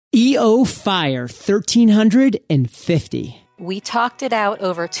EO Fire 1350. We talked it out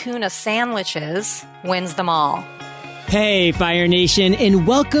over tuna sandwiches, wins them all. Hey, Fire Nation, and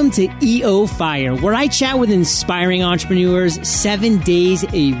welcome to EO Fire, where I chat with inspiring entrepreneurs 7 days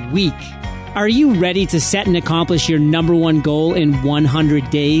a week. Are you ready to set and accomplish your number one goal in 100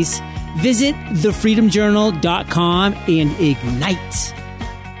 days? Visit thefreedomjournal.com and ignite.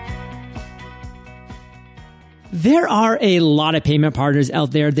 There are a lot of payment partners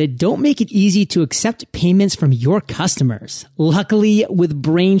out there that don't make it easy to accept payments from your customers. Luckily, with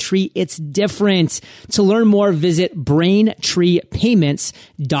Braintree, it's different. To learn more, visit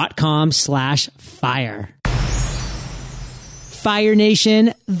braintreepayments.com/fire. Fire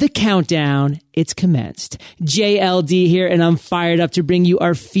Nation, the countdown, it's commenced. JLD here, and I'm fired up to bring you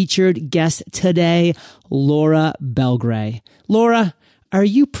our featured guest today, Laura Belgray. Laura, are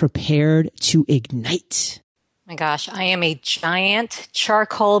you prepared to ignite? My gosh, I am a giant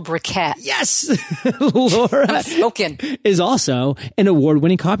charcoal briquette. Yes! Laura is also an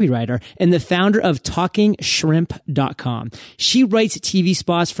award-winning copywriter and the founder of TalkingShrimp.com. She writes TV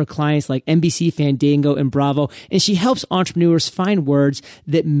spots for clients like NBC, Fandango, and Bravo, and she helps entrepreneurs find words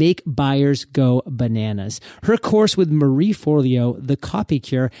that make buyers go bananas. Her course with Marie Forleo, The Copy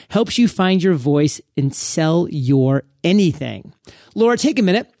Cure, helps you find your voice and sell your anything. Laura, take a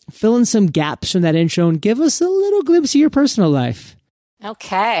minute, fill in some gaps from that intro, and give us a little glimpse of your personal life.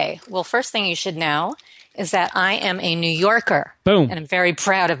 Okay. Well, first thing you should know is that I am a New Yorker. Boom. And I'm very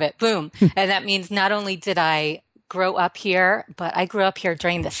proud of it. Boom. And that means not only did I grow up here, but I grew up here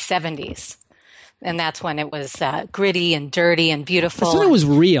during the 70s. And that's when it was gritty and dirty and beautiful. That's when it was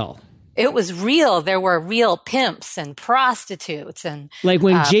real. It was real. There were real pimps and prostitutes and like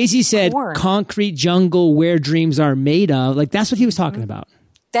when Jay-Z said, porn. Concrete jungle where dreams are made of, like that's what he was talking about.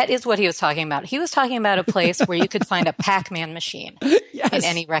 That is what he was talking about. He was talking about a place where you could find a Pac-Man machine in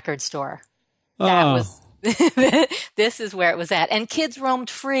any record store. That was this is where it was at. And kids roamed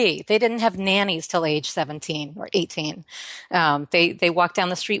free. They didn't have nannies till age 17 or 18. They walked down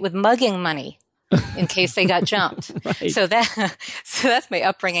the street with mugging money in case they got jumped. Right. So that's my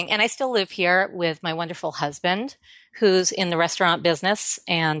upbringing. And I still live here with my wonderful husband, who's in the restaurant business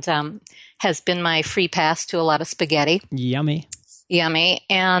and has been my free pass to a lot of spaghetti. Yummy.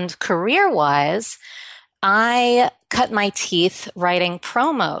 And career-wise, I cut my teeth writing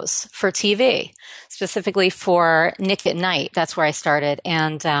promos for TV, specifically for Nick at Night. That's where I started.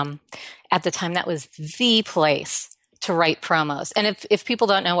 And at the time, that was the place to write promos. And if people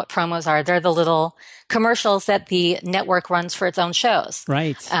don't know what promos are, they're the little commercials that the network runs for its own shows.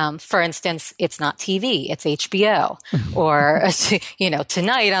 Right. For instance, it's not TV, it's HBO. Or,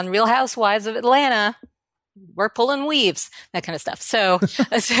 tonight on Real Housewives of Atlanta, we're pulling weaves, that kind of stuff. So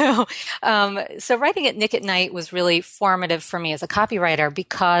writing at Nick at Night was really formative for me as a copywriter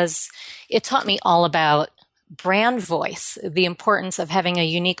because it taught me all about brand voice, the importance of having a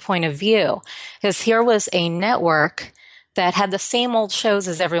unique point of view. Because here was a network that had the same old shows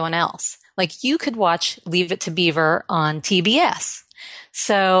as everyone else. Like you could watch Leave It to Beaver on TBS.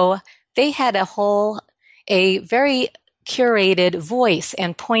 So they had a very curated voice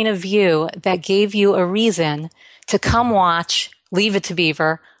and point of view that gave you a reason to come watch Leave It to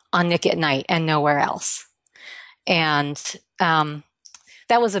Beaver on Nick at Night and nowhere else. And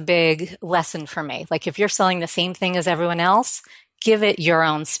that was a big lesson for me. Like if you're selling the same thing as everyone else, give it your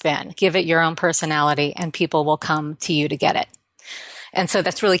own spin, give it your own personality, and people will come to you to get it. And so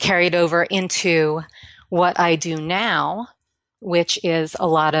that's really carried over into what I do now, which is a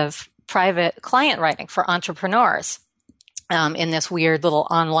lot of private client writing for entrepreneurs. In this weird little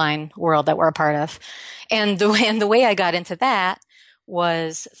online world that we're a part of. And the way I got into that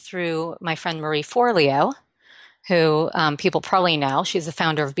was through my friend Marie Forleo, who people probably know. She's the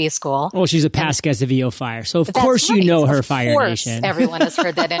founder of B School. Well, she's a past guest of EO Fire. So, of course, you know her, Fire Nation. Everyone has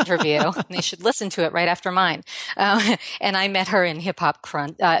heard that interview. And they should listen to it right after mine. And I met her in hip hop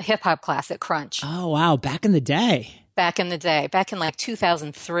class at Crunch. Oh, wow. Back in the day. Back in like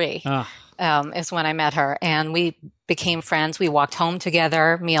 2003. Is when I met her, and we became friends. We walked home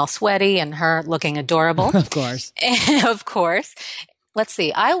together, me all sweaty and her looking adorable. Of course. Of course. Let's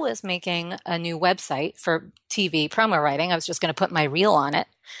see. I was making a new website for TV promo writing. I was just going to put my reel on it.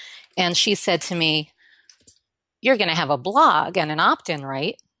 And she said to me, "You're going to have a blog and an opt-in,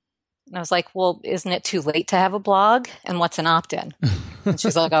 right?" And I was like, "Well, isn't it too late to have a blog? And what's an opt-in?" And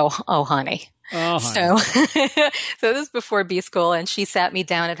she's like, oh, honey. Oh, so this is before B School, and she sat me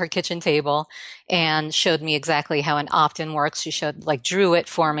down at her kitchen table and showed me exactly how an opt-in works. She drew it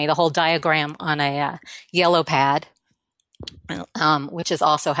for me, the whole diagram on a yellow pad. which is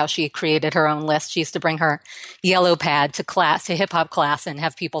also how she created her own list. She used to bring her yellow pad to class, to hip hop class, and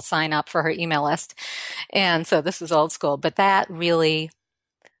have people sign up for her email list. And so this is old school, but that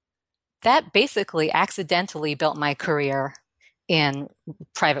basically accidentally built my career in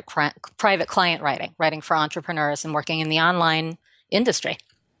private client writing for entrepreneurs and working in the online industry.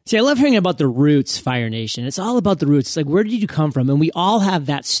 See, I love hearing about the roots, Fire Nation. It's all about the roots. It's like, where did you come from? And we all have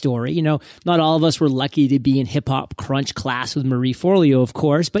that story. You know, not all of us were lucky to be in hip hop crunch class with Marie Forleo, of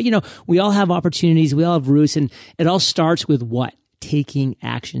course. But, you know, we all have opportunities. We all have roots. And it all starts with what? Taking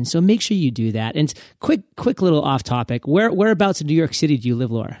action. So make sure you do that. And quick little off topic. Whereabouts in New York City do you live,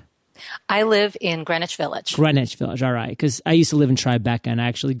 Laura? I live in Greenwich Village. Greenwich Village, all right. Because I used to live in Tribeca, and I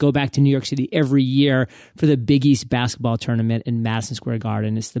actually go back to New York City every year for the Big East basketball tournament in Madison Square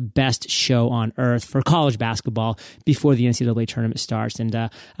Garden. It's the best show on earth for college basketball before the NCAA tournament starts. And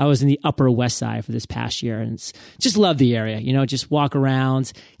I was in the Upper West Side for this past year, and just love the area. You know, just walk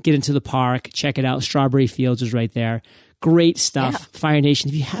around, get into the park, check it out. Strawberry Fields is right there. Great stuff. Yeah. Fire Nation,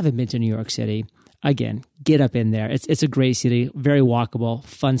 if you haven't been to New York City, again, get up in there. It's a great city, very walkable,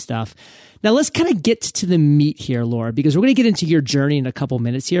 fun stuff. Now let's kind of get to the meat here, Laura, because we're going to get into your journey in a couple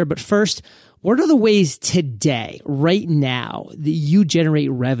minutes here. But first, what are the ways today, right now, that you generate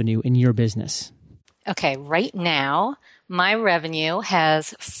revenue in your business? Okay, right now, my revenue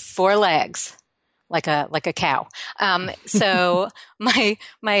has 4 legs, like a cow. So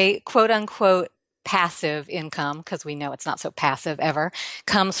my quote unquote passive income, because we know it's not so passive ever,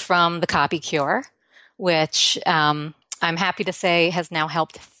 comes from the Copy Cure, which I'm happy to say has now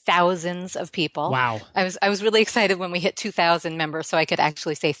helped thousands of people. Wow. I was really excited when we hit 2,000 members, so I could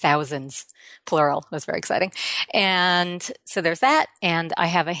actually say thousands, plural. It was very exciting. And so there's that. And I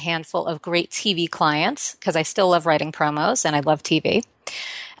have a handful of great TV clients because I still love writing promos and I love TV.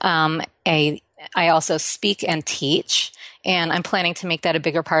 I also speak and teach, and I'm planning to make that a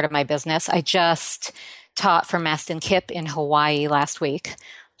bigger part of my business. I just taught for Maston Kip in Hawaii last week. I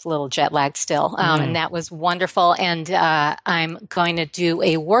was a little jet lagged still, and that was wonderful. And I'm going to do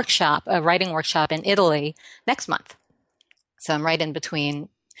a writing workshop in Italy next month. So I'm right in between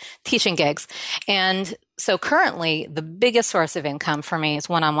teaching gigs. And so currently, the biggest source of income for me is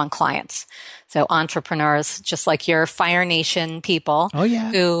one-on-one clients. So entrepreneurs, just like your Fire Nation people. Oh,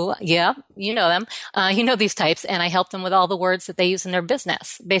 yeah. Who, yeah, you know them. You know these types. And I help them with all the words that they use in their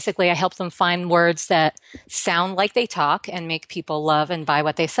business. Basically, I help them find words that sound like they talk and make people love and buy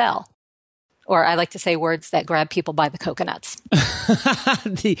what they sell. Or I like to say words that grab people by the coconuts.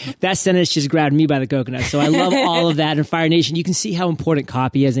 That sentence just grabbed me by the coconuts. So I love all of that. In Fire Nation, you can see how important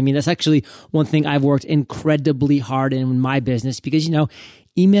copy is. I mean, that's actually one thing I've worked incredibly hard in my business because, you know,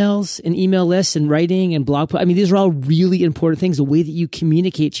 emails and email lists and writing and blog posts. I mean, these are all really important things. The way that you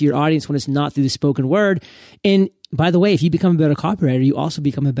communicate to your audience when it's not through the spoken word. And by the way, if you become a better copywriter, you also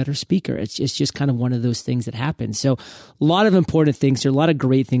become a better speaker. It's just kind of one of those things that happens. So a lot of important things here, a lot of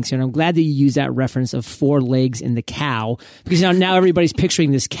great things here. And I'm glad that you use that reference of 4 legs in the cow, because now everybody's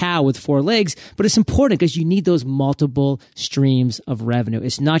picturing this cow with 4 legs, but it's important because you need those multiple streams of revenue.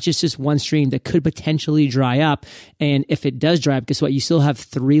 It's not just this one stream that could potentially dry up. And if it does dry up, guess what? You still have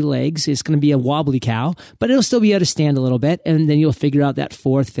 3 legs. It's going to be a wobbly cow, but it'll still be able to stand a little bit. And then you'll figure out that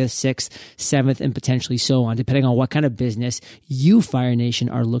 4th, 5th, 6th, 7th, and potentially so on, depending on what kind of business you, Fire Nation,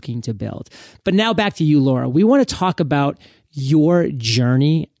 are looking to build. But now back to you, Laura. We want to talk about your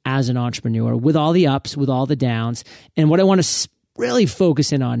journey as an entrepreneur with all the ups, with all the downs. And what I want to really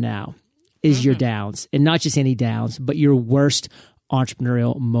focus in on now is your downs, and not just any downs, but your worst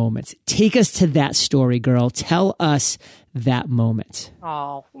entrepreneurial moments. Take us to that story, girl. Tell us that moment.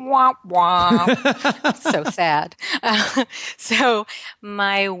 Oh, womp womp. So sad. So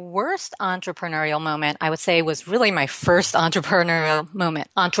my worst entrepreneurial moment, I would say, was really my first entrepreneurial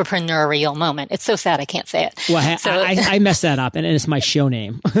moment. It's so sad I can't say it. Well, I messed that up, and it's my show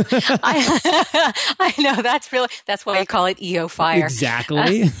name. I know, that's why you call it EO Fire.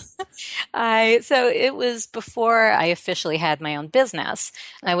 Exactly. So it was before I officially had my own business.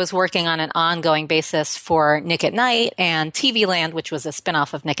 I was working on an ongoing basis for Nick at Night and TV Land, which was a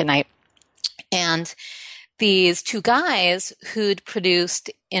spinoff of Nick at Night. And these 2 guys who'd produced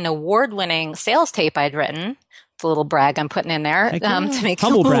an award-winning sales tape I'd written, the little brag I'm putting in there to make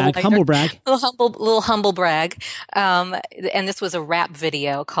humble brag. Little humble brag. And this was a rap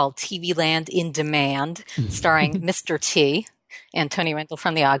video called TV Land in Demand, starring Mr. T and Tony Randall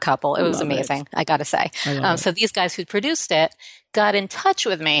from The Odd Couple. It was amazing, I got to say. So these guys who produced it got in touch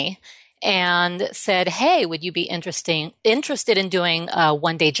with me and said, hey, would you be interested in doing a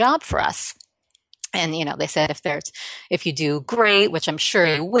 1-day job for us? And, they said if you do great, which I'm sure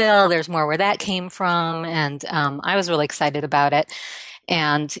you will, there's more where that came from. And, I was really excited about it.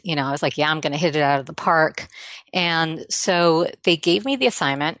 And, I was like, yeah, I'm going to hit it out of the park. And so they gave me the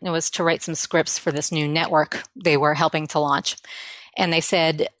assignment. It was to write some scripts for this new network they were helping to launch. And they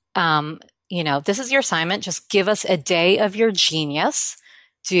said, this is your assignment. Just give us a day of your genius,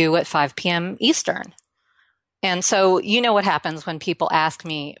 due at 5 p.m. Eastern. And so you know what happens when people ask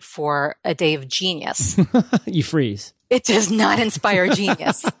me for a day of genius. You freeze. It does not inspire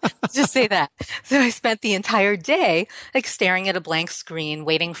genius. Just say that. So I spent the entire day staring at a blank screen,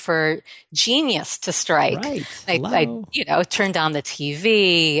 waiting for genius to strike. Right. I turned on the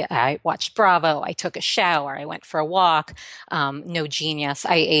TV. I watched Bravo. I took a shower. I went for a walk. No genius.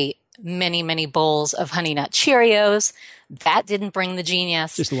 I ate many, many bowls of Honey Nut Cheerios. That didn't bring the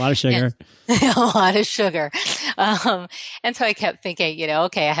genius. Just a lot of sugar. A lot of sugar. And so I kept thinking,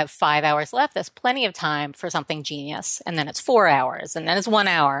 okay, I have 5 hours left. That's plenty of time for something genius. And then it's 4 hours, and then it's 1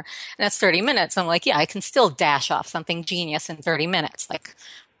 hour, and that's 30 minutes. I'm like, yeah, I can still dash off something genius in 30 minutes. Like,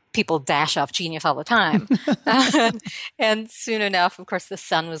 people dash off genius all the time. And soon enough, of course, the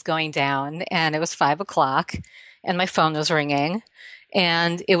sun was going down, and it was 5:00, and my phone was ringing,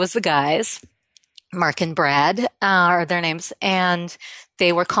 and it was the guys. Mark and Brad are their names, and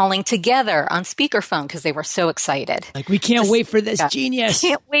they were calling together on speakerphone because they were so excited. Like, we can't wait for this genius.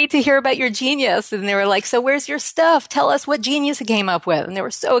 Can't wait to hear about your genius. And they were like, so where's your stuff? Tell us what genius you came up with. And they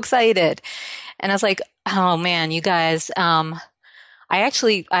were so excited. And I was like, oh man, you guys, I'm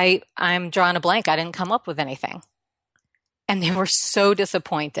drawing a blank. I didn't come up with anything. And they were so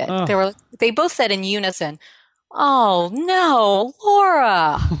disappointed. Oh. They both said in unison, oh no,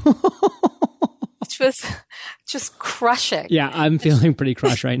 Laura. Which was just crushing. Yeah, I'm feeling pretty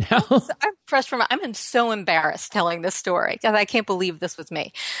crushed right now. I'm crushed I'm so embarrassed telling this story because I can't believe this was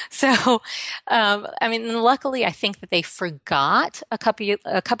me. So, luckily I think that they forgot a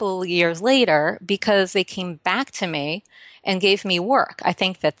couple of years later because they came back to me and gave me work. I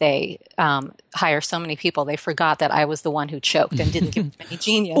think that they hire so many people, they forgot that I was the one who choked and didn't give them any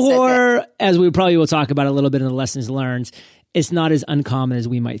genius. Or, as we probably will talk about a little bit in the lessons learned, it's not as uncommon as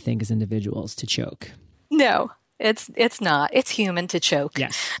we might think as individuals to choke. No, it's not. It's human to choke.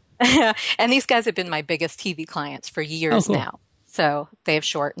 Yes. And these guys have been my biggest TV clients for years now. So they have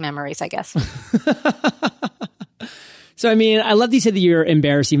short memories, I guess. So, I love that you said that you're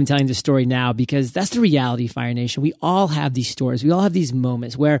embarrassed even telling this story now, because that's the reality, Fire Nation. We all have these stories. We all have these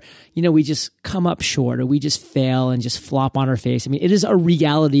moments where, we just come up short or we just fail and just flop on our face. It is a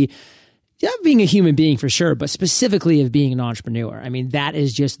reality of being a human being for sure, but specifically of being an entrepreneur. That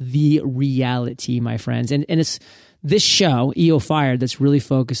is just the reality, my friends. And it's this show, EO Fire, that's really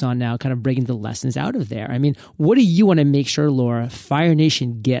focused on now kind of breaking the lessons out of there. What do you want to make sure, Laura, Fire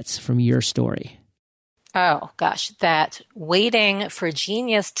Nation gets from your story? Oh, gosh, that waiting for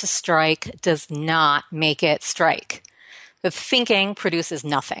genius to strike does not make it strike. The thinking produces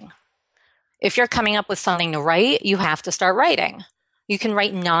nothing. If you're coming up with something to write, you have to start writing. You can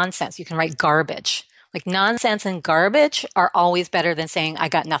write nonsense. You can write garbage. Like, nonsense and garbage are always better than saying, I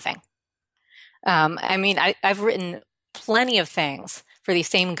got nothing. I've written plenty of things for these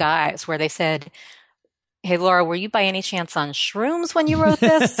same guys where they said, hey, Laura, were you by any chance on shrooms when you wrote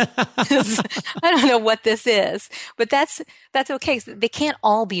this? I don't know what this is, but that's okay. They can't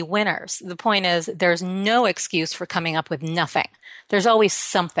all be winners. The point is, there's no excuse for coming up with nothing. There's always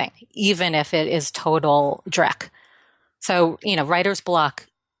something, even if it is total dreck. So, writer's block,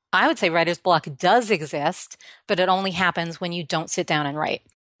 I would say writer's block does exist, but it only happens when you don't sit down and write.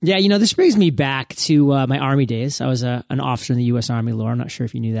 Yeah, this brings me back to my Army days. I was an officer in the U.S. Army, Laura. I'm not sure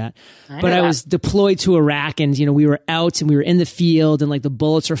if you knew that. I was deployed to Iraq, and, we were out and we were in the field, and the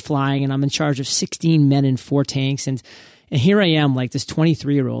bullets are flying, and I'm in charge of 16 men in 4 tanks. And here I am, this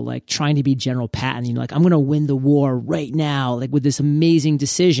 23-year-old, trying to be General Patton, I'm going to win the war right now, with this amazing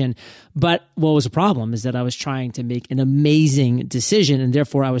decision. But what was the problem is that I was trying to make an amazing decision, and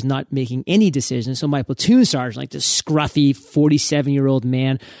therefore I was not making any decisions. So my platoon sergeant, this scruffy 47-year-old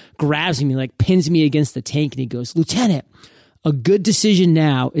man, grabs me, pins me against the tank, and he goes, Lieutenant, a good decision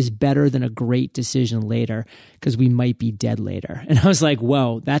now is better than a great decision later, because we might be dead later. And I was like,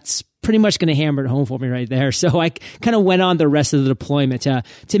 whoa, that's pretty much going to hammer it home for me right there. So I kind of went on the rest of the deployment to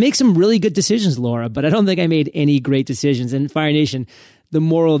make some really good decisions, Laura, but I don't think I made any great decisions. And Fire Nation, the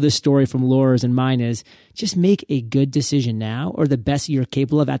moral of this story from Laura's and mine is just make a good decision now, or the best you're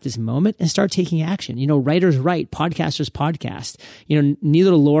capable of at this moment, and start taking action. Writers write, podcasters podcast.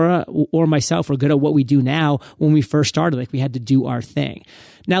 Neither Laura or myself were good at what we do now when we first started. We had to do our thing.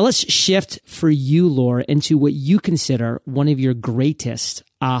 Now let's shift for you, Laura, into what you consider one of your greatest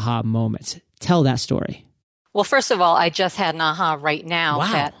aha moments. Tell that story. Well, first of all, I just had an aha right now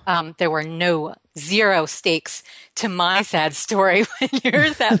that there were zero stakes to my sad story when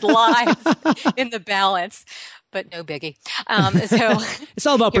yours had lives in the balance, but no biggie. So it's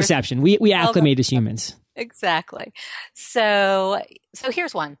all about perception. We acclimate as humans. Exactly. So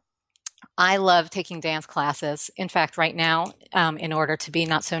here's one. I love taking dance classes. In fact, right now, in order to be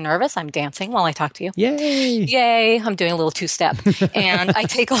not so nervous, I'm dancing while I talk to you. Yay. I'm doing a little two-step. And I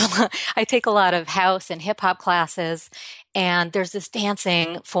take a lot of house and hip hop classes. And there's this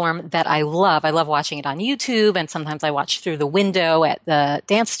dancing form that I love. I love watching it on YouTube. And sometimes I watch through the window at the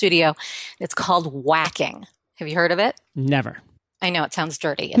dance studio. It's called whacking. Have you heard of it? Never. I know it sounds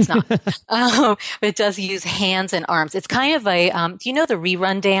dirty. It's not. But it does use hands and arms. It's kind of a, do you know the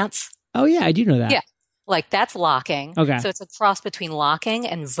rerun dance? Oh, yeah, I do know that. Yeah. Like that's locking. Okay. So it's a cross between locking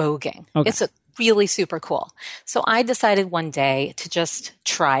and voguing. Okay. It's really super cool. So I decided one day to just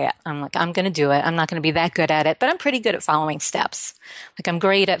try it. I'm like, I'm going to do it. I'm not going to be that good at it, but I'm pretty good at following steps. Like I'm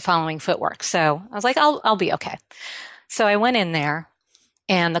great at following footwork. So I was like, I'll be okay. So I went in there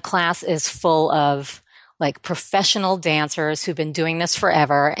and the class is full of like professional dancers who've been doing this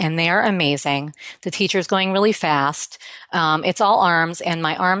forever, and they are amazing. The teacher's going really fast. It's all arms, and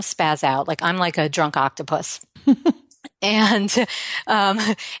my arms spaz out. Like I'm like a drunk octopus. And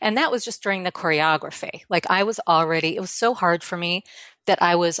that was just during the choreography. Like it was so hard for me that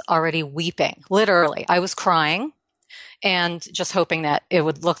I was already weeping. Literally, I was crying and just hoping that it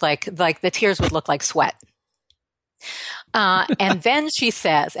would look like the tears would look like sweat. And then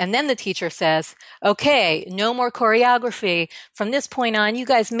the teacher says, okay, no more choreography. From this point on, you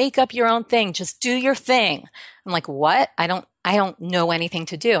guys make up your own thing. Just do your thing. I'm like, what? I don't know anything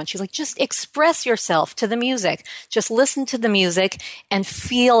to do. And she's like, just express yourself to the music. Just listen to the music and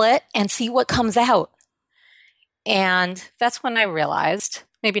feel it and see what comes out. And that's when I realized,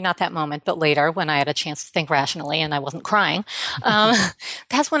 maybe not that moment, but later when I had a chance to think rationally and I wasn't crying,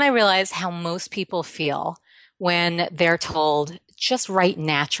 that's when I realized how most people feel when they're told, just write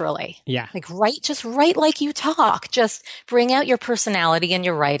naturally. Yeah. Like just write like you talk. Just bring out your personality in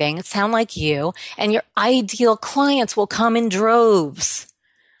your writing. Sound like you. And your ideal clients will come in droves.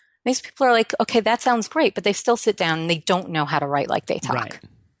 These people are like, okay, that sounds great, but they still sit down and they don't know how to write like they talk. Right.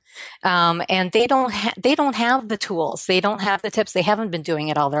 And they don't have the tools. They don't have the tips. They haven't been doing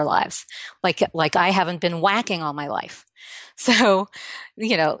it all their lives. Like I haven't been whacking all my life. So,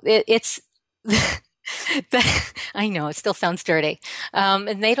 it's, I know it still sounds dirty.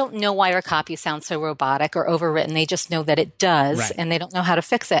 And they don't know why our copy sounds so robotic or overwritten. They just know that it does, right. And they don't know how to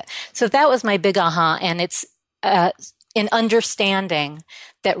fix it. So that was my big aha. And it's an understanding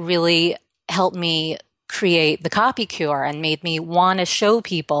that really helped me create the Copy Cure and made me want to show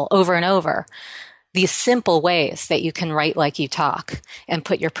people over and over these simple ways that you can write like you talk and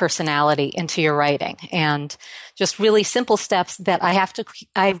put your personality into your writing, and just really simple steps that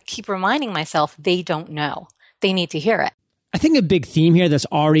I keep reminding myself they don't know. They need to hear it. I think a big theme here that's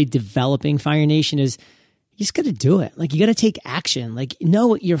already developing Fire Nation is you just got to do it. Like you got to take action. Like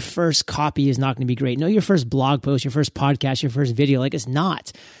know your first copy is not going to be great. Know your first blog post, your first podcast, your first video. Like it's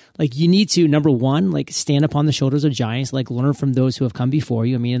not. Like you need to, number one, like stand upon the shoulders of giants, like learn from those who have come before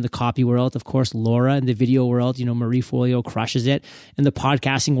you. I mean, in the copy world, of course, Laura. In the video world, Marie Forleo crushes it. In the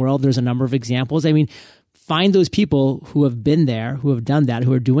podcasting world, there's a number of examples. I mean, find those people who have been there, who have done that,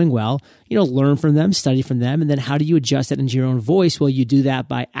 who are doing well, learn from them, study from them. And then how do you adjust that into your own voice? Well, you do that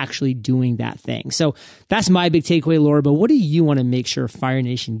by actually doing that thing. So that's my big takeaway, Laura. But what do you want to make sure Fire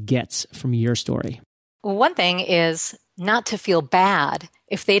Nation gets from your story? Well, one thing is not to feel bad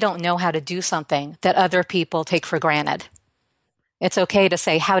if they don't know how to do something that other people take for granted. It's okay to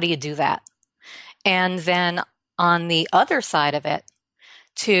say, how do you do that? And then on the other side of it,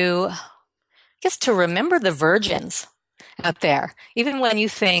 to remember the virgins out there. Even when you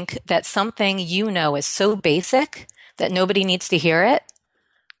think that something is so basic that nobody needs to hear it,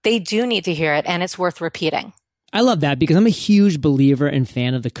 they do need to hear it, and it's worth repeating. I love that because I'm a huge believer and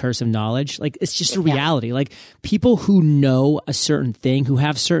fan of the curse of knowledge. Like it's just a reality. Like people who know a certain thing, who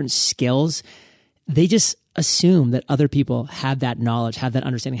have certain skills, they just assume that other people have that knowledge, have that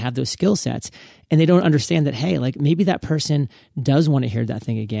understanding, have those skill sets. And they don't understand that, hey, like maybe that person does want to hear that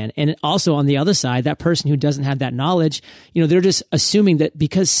thing again. And also on the other side, that person who doesn't have that knowledge, they're just assuming that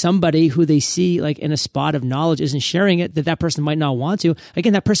because somebody who they see like in a spot of knowledge isn't sharing it, that person might not want to.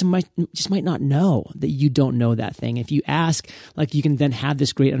 Again, that person might not know that you don't know that thing. If you ask, like you can then have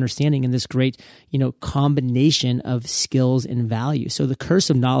this great understanding and this great, combination of skills and value. So the curse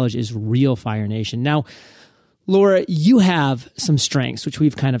of knowledge is real, Fire Nation. Now, Laura, you have some strengths, which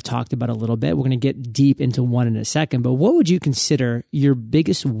we've kind of talked about a little bit. We're going to get deep into one in a second, but what would you consider your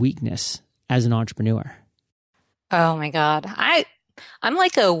biggest weakness as an entrepreneur? Oh my God. I'm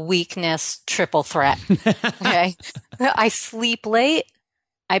like a weakness triple threat. Okay. I sleep late,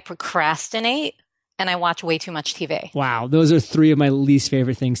 I procrastinate, and I watch way too much TV. Wow. Those are three of my least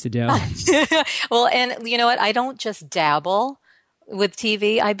favorite things to do. Well, and you know what? I don't just dabble with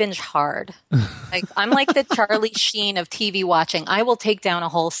TV. I binge hard. Like I'm like the Charlie Sheen of TV watching. I will take down a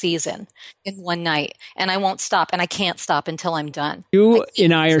whole season in one night and I won't stop, and I can't stop until I'm done. You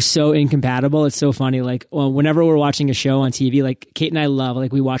and I are so incompatible. It's so funny. Like, well, whenever we're watching a show on TV, like Kate and I love,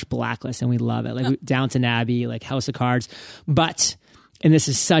 like we watch Blacklist and we love it. Like Downton Abbey, like House of Cards. But, and this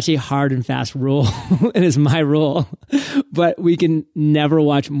is such a hard and fast rule, it is my rule, but we can never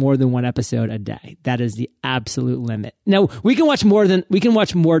watch more than one episode a day. That is the absolute limit. Now, we can watch more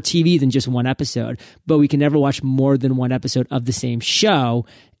TV than just one episode, but we can never watch more than one episode of the same show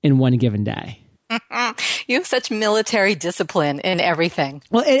in one given day. You have such military discipline in everything.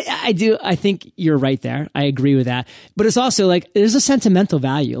 Well, I do. I think you're right there. I agree with that. But it's also like, there's a sentimental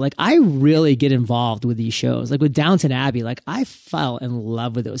value. Like I really get involved with these shows. Like with Downton Abbey, like I fell in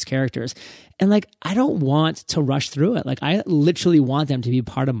love with those characters. And like, I don't want to rush through it. Like I literally want them to be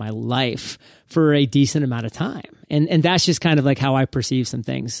part of my life for a decent amount of time. And that's just kind of like how I perceive some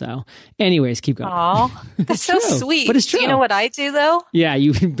things. So anyways, keep going. Oh, that's so true, sweet. But it's true. Do you know what I do though? Yeah,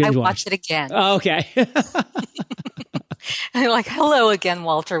 you binge I watch. watch it again. Oh, okay. I'm like, hello again,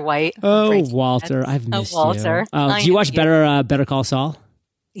 Walter White. Oh, Walter, I've missed Walter. you. Do you watch Better Call Saul?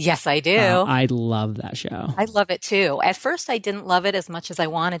 Yes, I do. I love that show. I love it too. At first, I didn't love it as much as I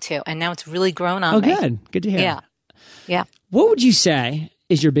wanted to, and now it's really grown on me. Oh, good to hear. Yeah. Yeah. What would you say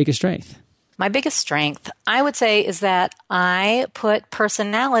is your biggest strength? My biggest strength, I would say, is that I put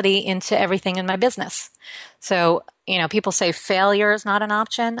personality into everything in my business. So, you know, people say failure is not an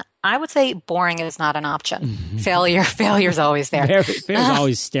option. I would say boring is not an option. Mm-hmm. Failure is always there. Failure's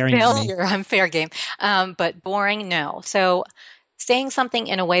always staring at me. I'm fair game. But boring, no. So saying something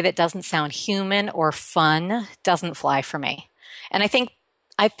in a way that doesn't sound human or fun doesn't fly for me. And I think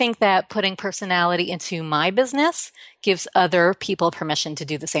that putting personality into my business gives other people permission to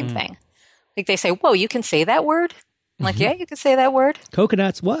do the same thing. Like they say, whoa, you can say that word? I'm like, yeah, you can say that word.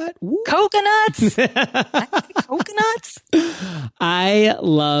 Coconuts, what? Woo. Coconuts? Coconuts? I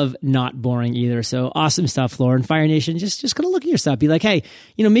love not boring either. So awesome stuff, Laura. And Fire Nation, just kind of look at yourself. Be like, hey,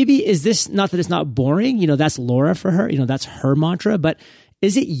 you know, maybe is this not that it's not boring? You know, that's Laura for her. You know, that's her mantra. But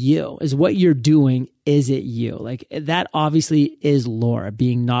is it you? Is what you're doing, is it you? Like that obviously is Laura,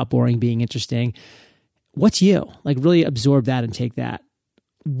 being not boring, being interesting. What's you? Like really absorb that and take that.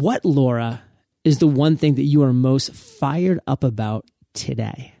 What, Laura, is the one thing that you are most fired up about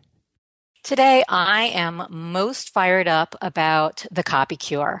today? Today, I am most fired up about the Copy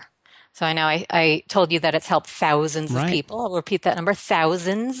Cure. So I know I told you that it's helped thousands of people. I'll repeat that number,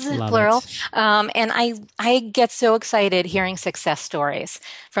 thousands, plural. And I get so excited hearing success stories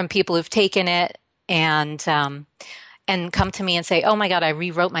from people who've taken it and come to me and say, oh my God, I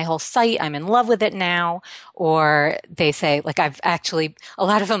rewrote my whole site. I'm in love with it now. Or they say, like a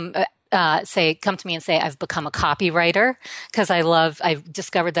lot of them come to me and say, I've become a copywriter because I've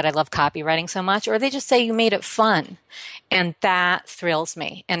discovered that I love copywriting so much. Or they just say, you made it fun. And that thrills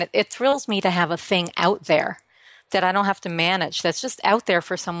me. And it thrills me to have a thing out there that I don't have to manage, that's just out there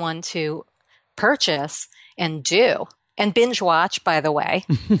for someone to purchase and do. And binge watch, by the way.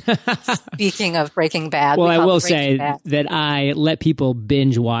 Speaking of Breaking Bad. Well, I will say that I let people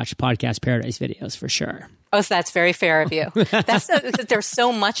binge watch Podcast Paradise videos for sure. Oh, so that's very fair of you. There's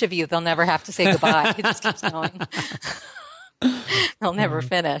so much of you, they'll never have to say goodbye. It just keeps going. They'll never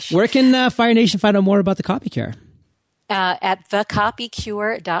finish. Where can Fire Nation find out more about the Copy Cure? At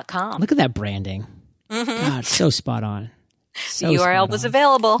thecopycure.com. Look at that branding. Mm-hmm. God, so spot on. So the URL was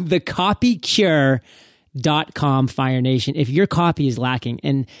available. Thecopycure.com, Fire Nation. If your copy is lacking,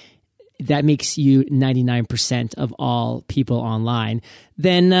 and that makes you 99% of all people online,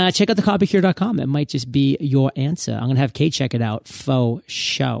 then check out thecopycure.com. It might just be your answer. I'm going to have Kate check it out. Faux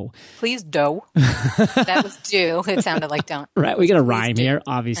show. Please do. That was do. It sounded like don't. Right. We got a rhyme here,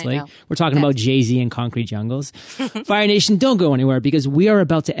 obviously. We're talking about Jay-Z and Concrete Jungles. Fire Nation, don't go anywhere because we are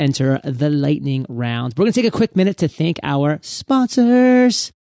about to enter the lightning round. We're going to take a quick minute to thank our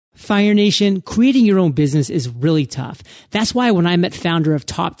sponsors. Fire Nation, creating your own business is really tough. That's why when I met founder of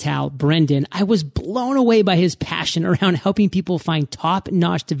TopTal, Brendan, I was blown away by his passion around helping people find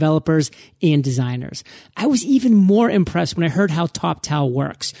top-notch developers and designers. I was even more impressed when I heard how TopTal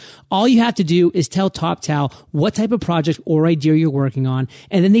works. All you have to do is tell TopTal what type of project or idea you're working on,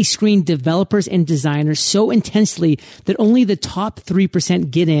 and then they screen developers and designers so intensely that only the top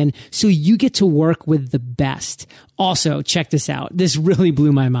 3% get in, so you get to work with the best. Also, check this out. This really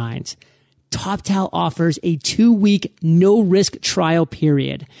blew my mind. TopTal offers a 2-week no-risk trial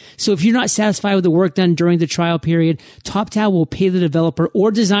period. So if you're not satisfied with the work done during the trial period, TopTal will pay the developer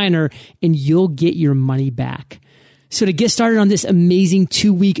or designer and you'll get your money back. So to get started on this amazing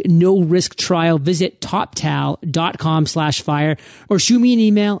 2-week no-risk trial, visit toptal.com/fire or shoot me an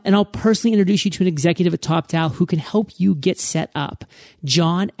email and I'll personally introduce you to an executive at TopTal who can help you get set up.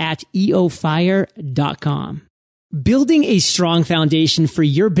 John@eofire.com. Building a strong foundation for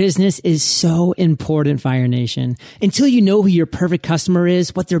your business is so important, Fire Nation. Until you know who your perfect customer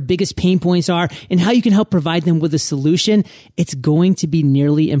is, what their biggest pain points are, and how you can help provide them with a solution, it's going to be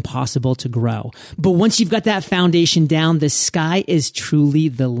nearly impossible to grow. But once you've got that foundation down, the sky is truly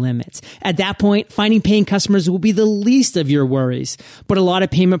the limit. At that point, finding paying customers will be the least of your worries. But a lot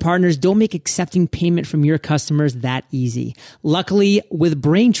of payment partners don't make accepting payment from your customers that easy. Luckily, with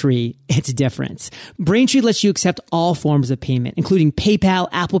Braintree, it's different. Braintree lets you accept all forms of payment, including PayPal,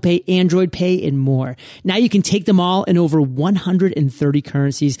 Apple Pay, Android Pay, and more. Now you can take them all in over 130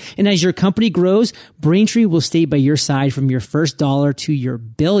 currencies. And as your company grows, Braintree will stay by your side from your first dollar to your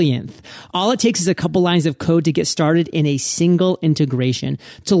billionth. All it takes is a couple lines of code to get started in a single integration.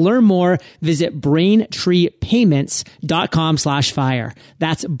 To learn more, visit BraintreePayments.com/fire.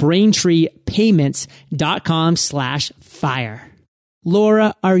 That's BraintreePayments.com/fire.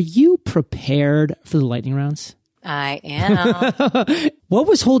 Laura, are you prepared for the lightning rounds? I am. What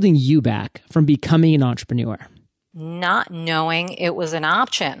was holding you back from becoming an entrepreneur? Not knowing it was an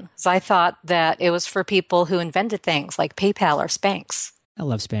option. So I thought that it was for people who invented things like PayPal or Spanx. I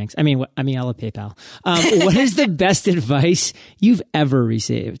love Spanx. I love PayPal. What is the best advice you've ever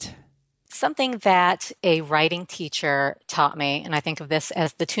received? Something that a writing teacher taught me, and I think of this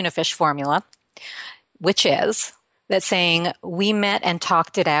as the tuna fish formula, which is that saying we met and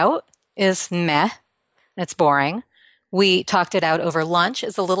talked it out is meh. It's boring. We talked it out over lunch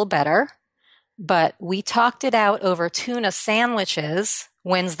is a little better, but we talked it out over tuna sandwiches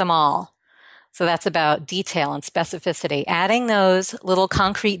wins them all. So that's about detail and specificity. Adding those little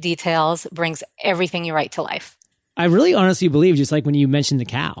concrete details brings everything you write to life. I really honestly believe, just like when you mentioned the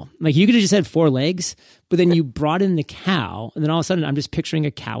cow, like you could have just had 4 legs, but then you brought in the cow, and then all of a sudden I'm just picturing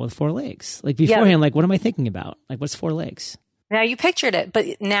a cow with 4 legs. Like beforehand, like what am I thinking about? Like what's 4 legs? Now you pictured it,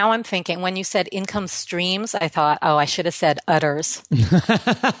 but now I'm thinking when you said income streams, I thought, oh, I should have said udders.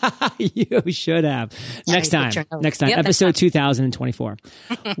 You should have. Next time, Yep, episode 2024.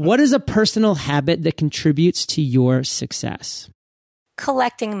 What is a personal habit that contributes to your success?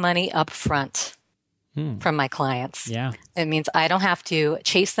 Collecting money up front. From my clients. Yeah. It means I don't have to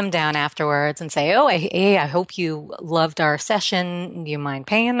chase them down afterwards and say, oh, hey, I hope you loved our session. Do you mind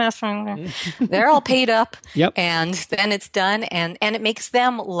paying us? They're all paid up. Yep. And then it's done. And it makes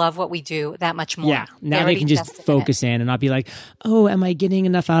them love what we do that much more. Yeah. Now they can just focus in and not be like, oh, am I getting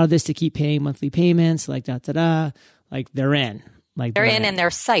enough out of this to keep paying monthly payments? Like, Like they're in. Like they're in and they're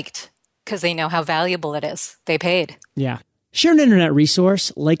psyched because they know how valuable it is. They paid. Yeah. Share an internet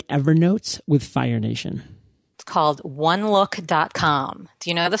resource like Evernote with Fire Nation. It's called onelook.com. Do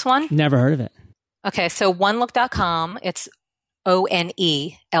you know this one? Never heard of it. Okay, so onelook.com, it's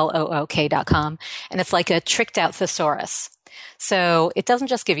ONELOOK.com, and it's like a tricked out thesaurus. So it doesn't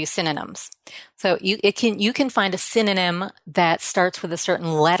just give you synonyms. So you can find a synonym that starts with a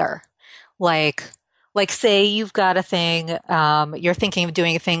certain letter. Like say you've got a thing, you're thinking of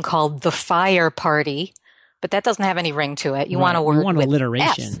doing a thing called the fire party, but that doesn't have any ring to it. You want a word with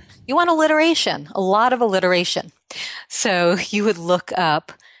alliteration. S. You want alliteration, a lot of alliteration. So you would look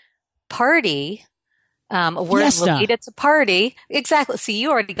up party, a word related to party. Exactly. See, you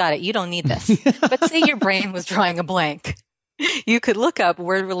already got it. You don't need this. But say your brain was drawing a blank. You could look up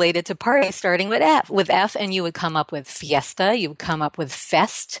word related to party starting with F, and you would come up with fiesta. You would come up with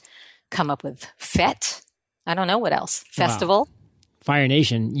fest, come up with fete. I don't know what else. Festival. Wow. Fire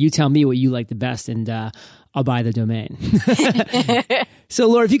Nation, you tell me what you like the best, and I'll buy the domain. So,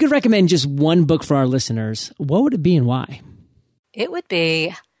 Laura, if you could recommend just one book for our listeners, what would it be and why? It would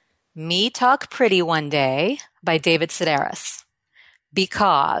be Me Talk Pretty One Day by David Sedaris.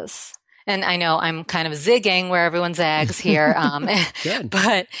 Because, and I know I'm kind of zigging where everyone zags here,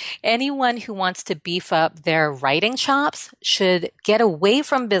 but anyone who wants to beef up their writing chops should get away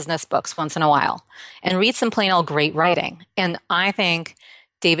from business books once in a while and read some plain old great writing. And I think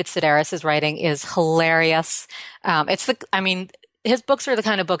David Sedaris' writing is hilarious. His books are the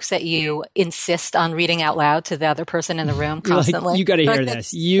kind of books that you insist on reading out loud to the other person in the room constantly. Like, you got to hear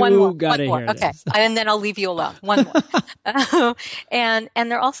this. You got to hear this. Okay. And then I'll leave you alone. One more. And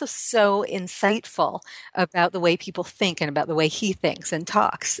they're also so insightful about the way people think and about the way he thinks and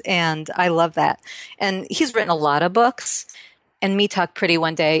talks. And I love that. And he's written a lot of books. And Me Talk Pretty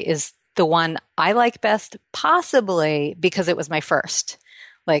One Day is the one I like best, possibly because it was my first.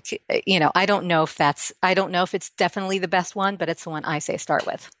 Like, I don't know if it's definitely the best one, but it's the one I say start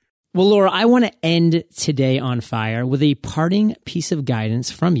with. Well, Laura, I want to end today on fire with a parting piece of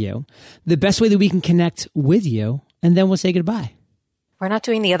guidance from you, the best way that we can connect with you, and then we'll say goodbye. We're not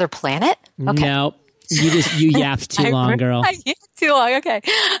doing the other planet? Okay. No, you yapped too long, girl. I yapped too long. Okay.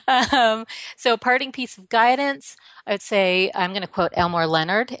 So parting piece of guidance, I'd say I'm going to quote Elmore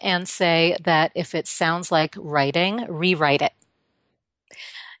Leonard and say that if it sounds like writing, rewrite it.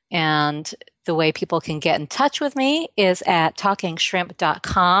 And the way people can get in touch with me is at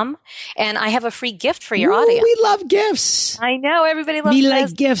talkingshrimp.com. And I have a free gift for your audience. We love gifts. I know. Everybody loves Me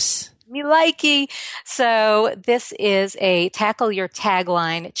like gifts. Me likey. So this is a Tackle Your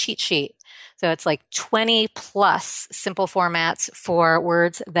Tagline cheat sheet. So it's like 20 plus simple formats for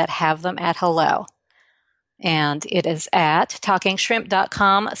words that have them at hello. And it is at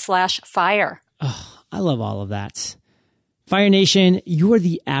talkingshrimp.com/fire. Oh, I love all of that. Fire Nation, you are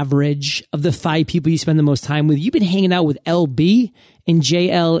the average of the 5 people you spend the most time with. You've been hanging out with LB and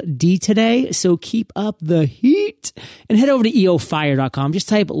JLD today, so keep up the heat and head over to eofire.com. Just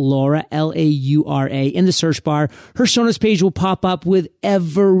type Laura, Laura, in the search bar. Her show notes page will pop up with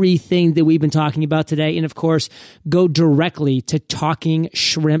everything that we've been talking about today. And of course, go directly to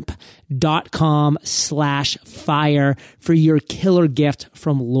talkingshrimp.com/fire for your killer gift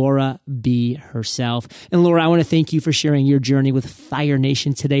from Laura B. herself. And Laura, I want to thank you for sharing your journey with Fire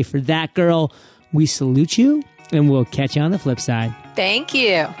Nation today. For that, girl, we salute you. And we'll catch you on the flip side. Thank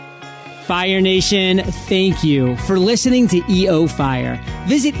you. Fire Nation, thank you for listening to EO Fire.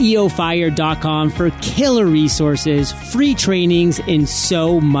 Visit eofire.com for killer resources, free trainings, and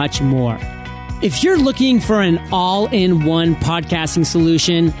so much more. If you're looking for an all-in-one podcasting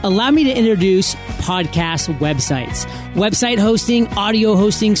solution, allow me to introduce Podcast Websites. Website hosting, audio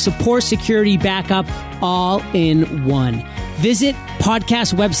hosting, support, security, backup, all in one. Visit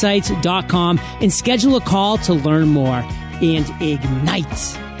podcastwebsites.com and schedule a call to learn more and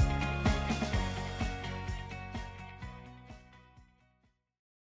ignite.